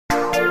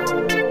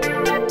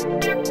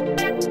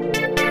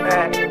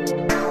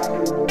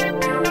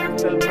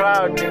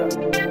proud,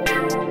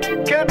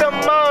 nigga. Kill them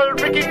all,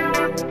 Ricky.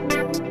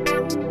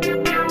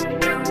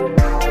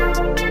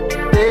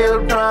 Still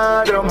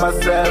proud of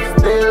myself,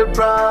 still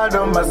proud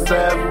of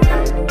myself.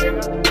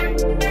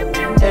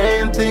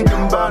 Ain't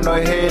thinking about no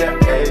hater,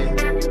 ayy.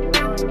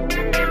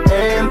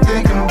 Ain't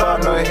thinking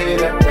about no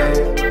hater,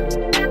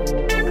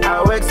 ayy.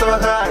 I work so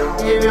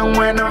hard, even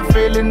when I'm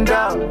feeling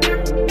down.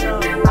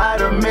 I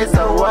don't miss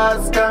a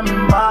what's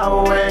coming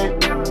my way.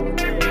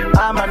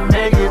 I'ma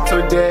make it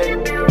today,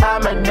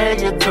 I'ma make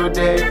it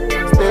today.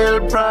 Still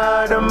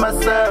proud of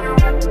myself,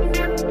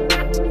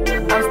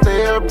 I'm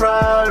still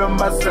proud of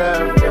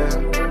myself, yeah.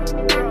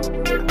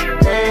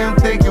 Ain't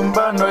thinking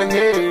about no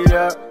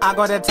hater. I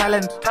got the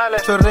talent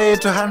to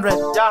rate 200.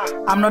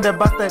 Yeah. I'm not a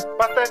bastard.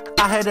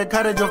 I had the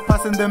courage of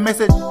passing the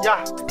message.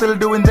 Yeah. Still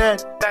doing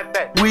that.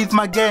 With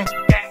my gang.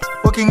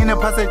 Walking in a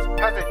passage.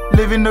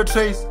 Leaving no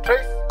trace.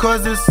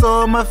 Cause you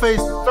saw my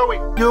face.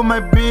 You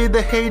might be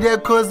the hater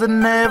cause I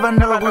never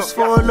know who's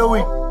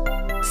following.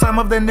 Some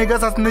of the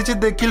niggas are snitching,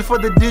 they kill for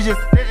the digits.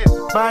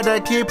 But I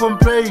keep on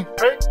praying.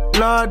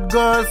 Lord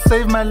God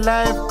save my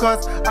life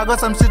cause I got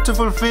some shit to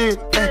fulfill.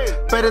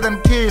 Better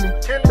than killing.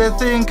 They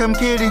think I'm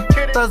kidding,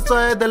 that's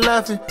why they're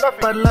laughing.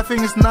 But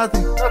laughing is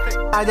nothing.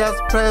 I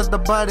just press the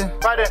button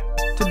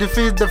to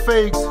defeat the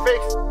fakes.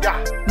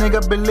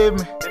 Nigga believe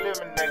me,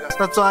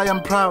 that's why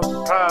I'm proud.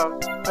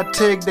 I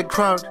take the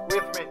crowd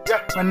with me.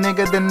 My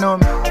nigga they know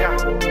me.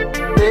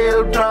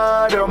 Still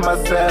proud of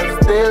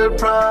myself, still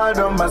proud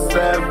of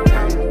myself.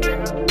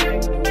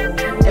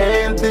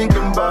 Ain't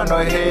thinking about no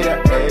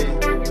hater, ayy.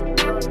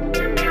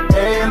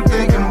 Ain't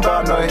thinking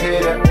about no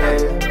hater,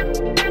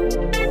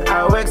 ayy.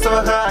 I work so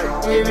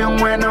hard,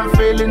 even when I'm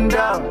feeling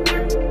down.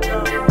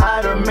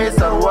 I don't miss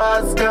a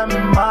what's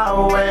coming my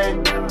way.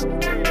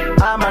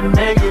 I'ma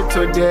make it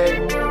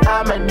today,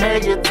 I'ma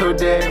make it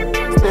today.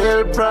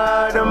 Still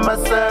proud of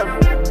myself,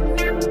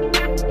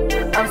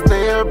 I'm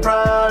still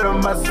proud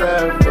of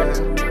myself, yeah.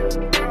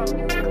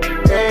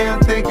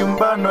 Ain't thinking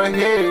about no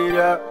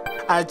hater.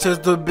 I chose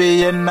to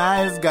be a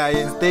nice guy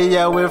and stay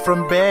away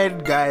from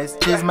bad guys.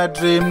 Chase my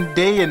dream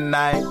day and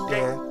night,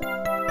 yeah.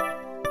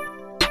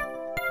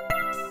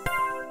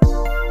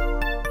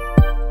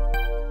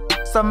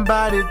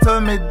 Somebody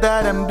told me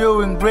that I'm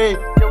doing great,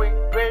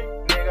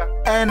 nigga.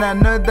 And I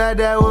know that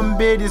I won't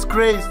be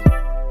disgraced.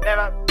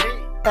 Never be.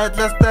 At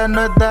last I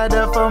know that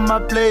I found my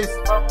place.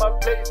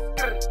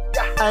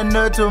 I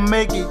know to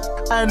make it,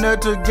 I know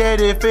to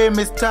get a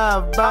famous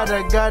star. But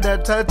I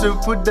gotta try to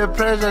put the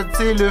pressure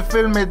till you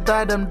feel me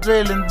that I'm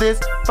drilling this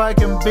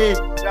fucking beat.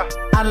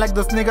 Unlike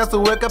those niggas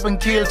who wake up and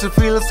kill to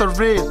feel so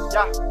real.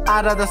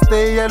 I'd rather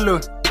stay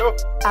alone,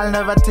 I'll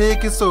never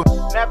take it so.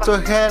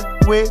 To hell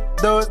with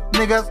those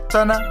niggas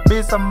tryna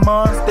be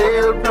someone.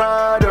 Still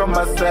proud of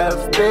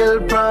myself, still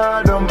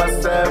proud of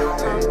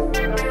myself, ayy.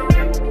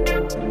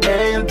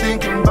 Ain't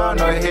thinking about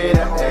no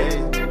hater, ayy.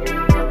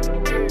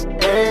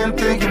 Ain't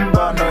thinking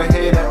about no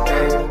hater,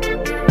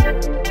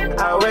 ayy.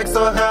 I work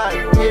so hard,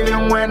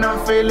 even when I'm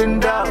feeling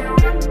down.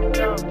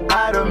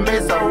 I don't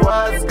miss a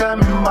what's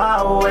coming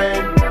my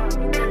way.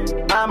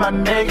 I'ma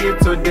make it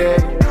today,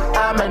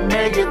 I'ma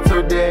make it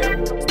today.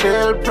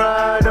 Still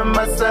proud of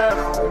myself,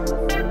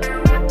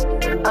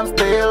 I'm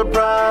still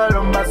proud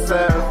of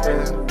myself,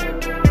 yeah.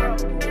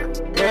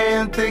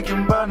 Ain't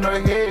thinking about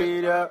no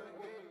hater.